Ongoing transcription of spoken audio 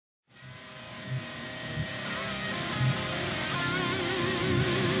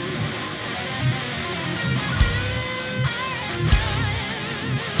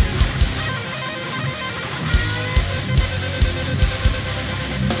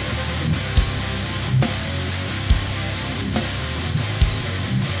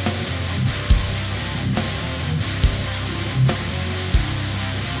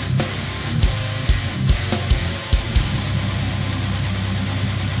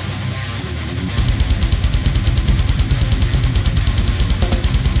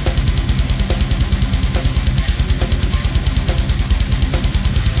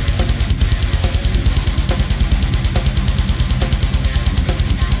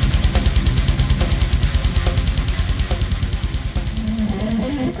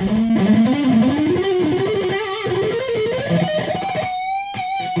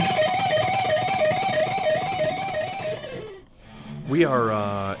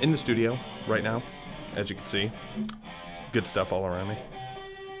in the studio right now, as you can see. Good stuff all around me.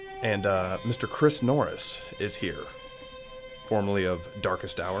 And Mr. Kris Norris is here, formerly of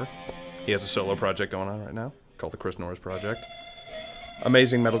Darkest Hour. He has a solo project going on right now called the Kris Norris Project.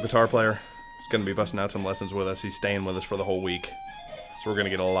 Amazing metal guitar player. He's going to be busting out some lessons with us. He's staying with us for the whole week. So we're going to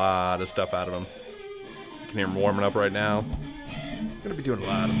get a lot of stuff out of him. You can hear him warming up right now. We're going to be doing a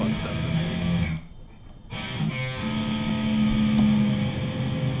lot of fun stuff this week.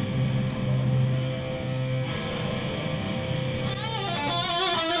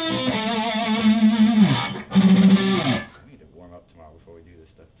 We need to warm up tomorrow before we do this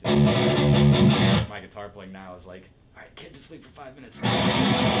stuff too. My guitar playing now is like, all right, get to sleep for 5 minutes. All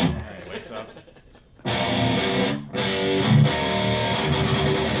right, wakes up.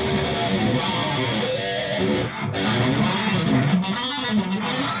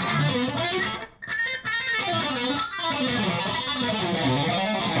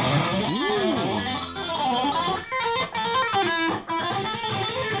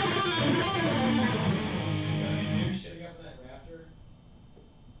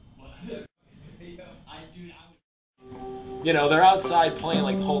 You know, they're outside playing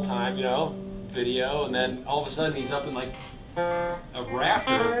like the whole time, you know, video, and then all of a sudden he's up in like a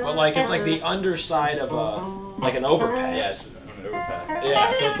rafter, but like it's like the underside of like an overpass. Yes, an overpass.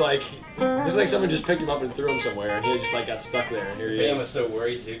 Yeah, so it's like looks like someone just picked him up and threw him somewhere, and he just like got stuck there. And here he is. I was so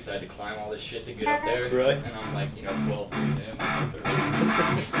worried too because I had to climb all this shit to get up there. Really? And I'm like, you know, 12 years in.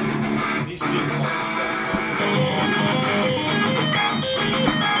 These speakers also suck.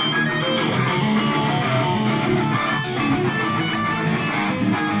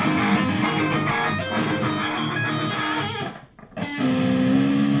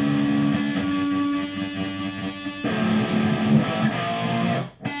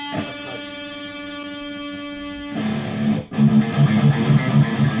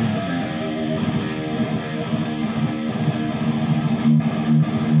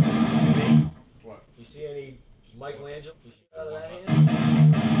 You see any Michelangelo? You see out of that hand?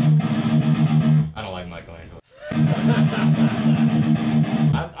 I don't like Michelangelo.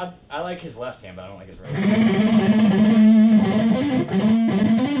 I like his left hand, but I don't like his right hand.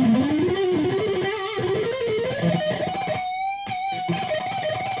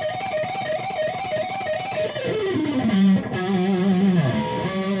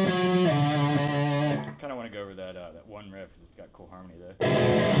 Kind of want to go over that one riff because it's got cool harmony there.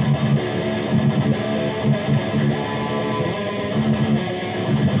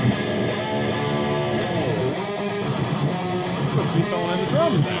 Supposed to be throwing in the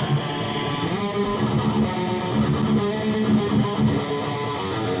drums now.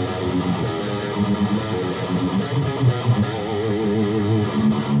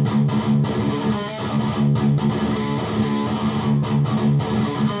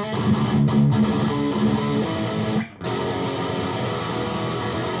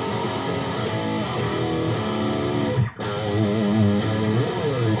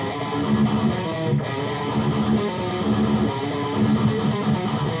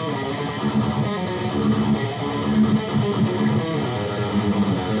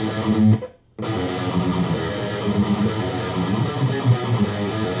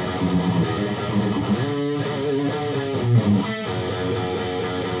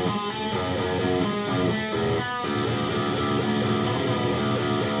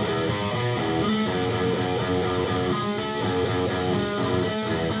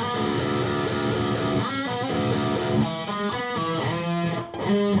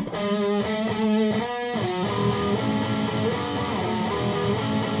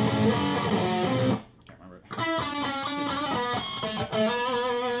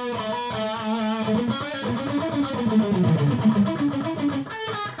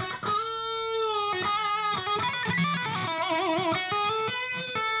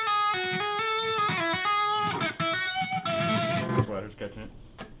 Sweater's catching it.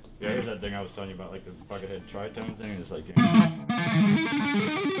 Yeah, here's that thing I was telling you about, like the buckethead tritone thing. It's like.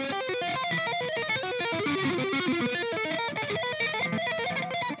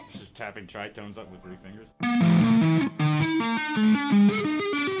 Just tapping tritones up with 3 fingers.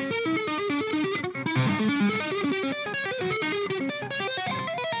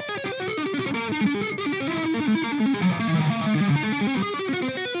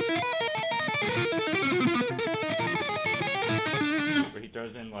 Where he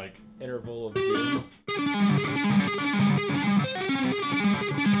throws in like Interval of doom.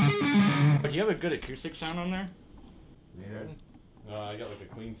 But you have a good acoustic sound on there? Yeah. I got like a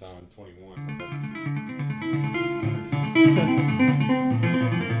clean sound on 21. That's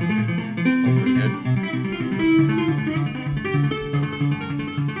sounds pretty good.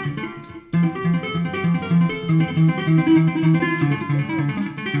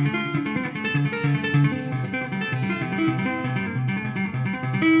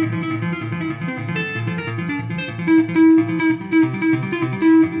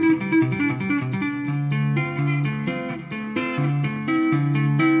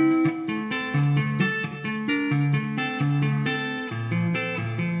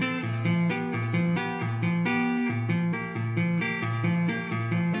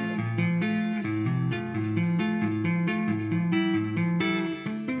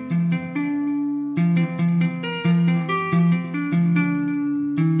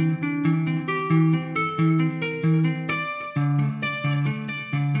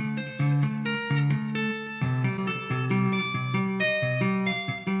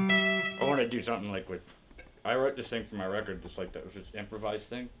 Do something like with, I wrote this thing for my record, just like that was just improvised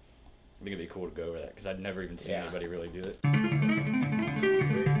thing. I think it'd be cool to go over that because I'd never even seen anybody really do it.